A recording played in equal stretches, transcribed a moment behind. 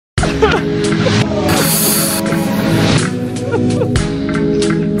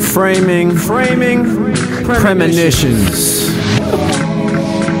Framing premonitions.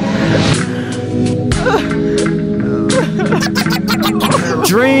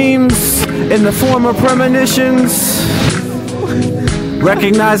 Dreams in the form of premonitions,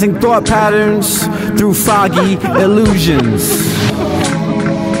 recognizing thought patterns through foggy illusions.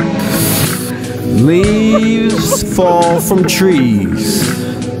 Leaves fall from trees.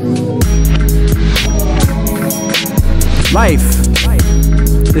 Life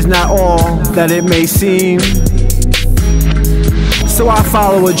is not all that it may seem, so I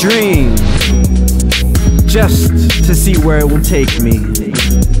follow a dream just to see where it will take me.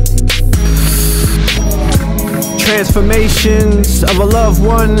 Transformations of a loved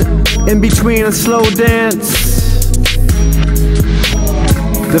one in between a slow dance.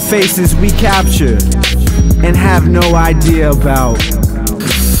 The faces we capture and have no idea about,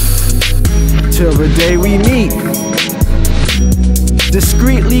 till the day we meet.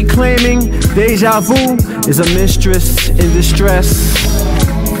 Discreetly claiming deja vu is a mistress in distress,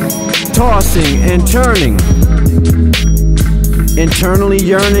 tossing and turning, internally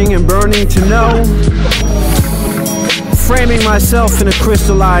yearning and burning to know. Framing myself in a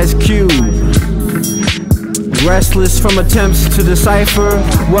crystallized cube, restless from attempts to decipher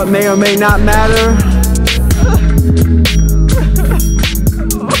what may or may not matter.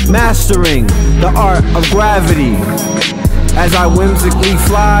 Mastering the art of gravity as I whimsically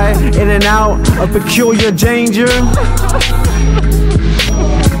fly in and out of peculiar danger.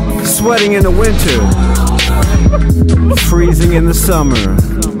 Sweating in the winter, freezing in the summer.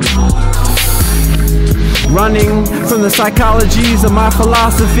 Running from the psychologies of my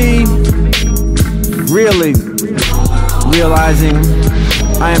philosophy, really realizing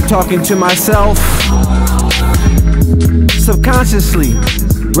I am talking to myself. Subconsciously,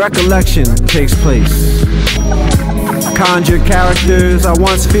 recollection takes place. Conjured characters I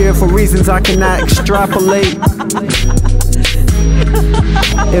once feared for reasons I cannot extrapolate.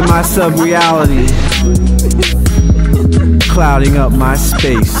 In my sub-reality, clouding up my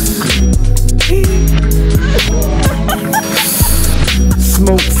space.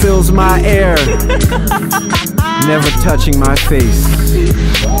 Smoke fills my air, never touching my face.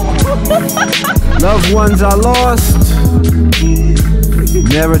 Loved ones are lost,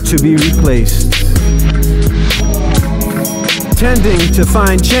 never to be replaced. Tending to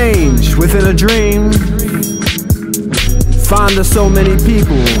find change within a dream, fond of so many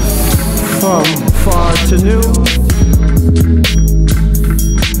people, from far to new.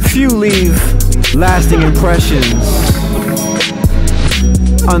 Few leave lasting impressions,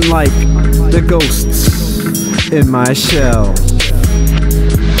 unlike the ghosts in my shell.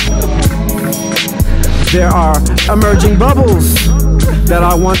 There are emerging bubbles that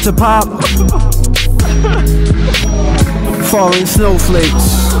I want to pop. Falling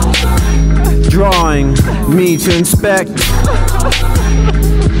snowflakes, drawing me to inspect.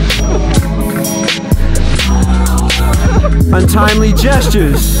 Untimely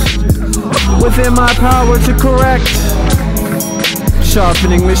gestures within my power to correct.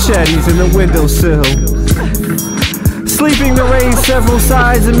 Sharpening machetes in the windowsill. Sleeping the rays several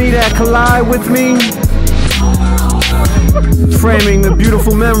sides of me that collide with me. Framing the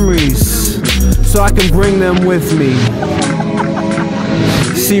beautiful memories so I can bring them with me.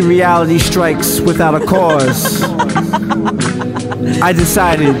 See, reality strikes without a cause. I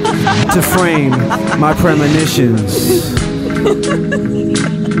decided to frame my premonitions.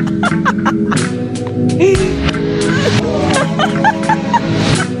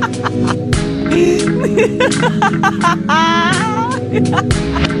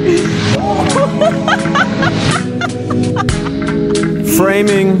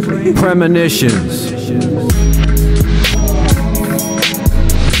 Framing premonitions.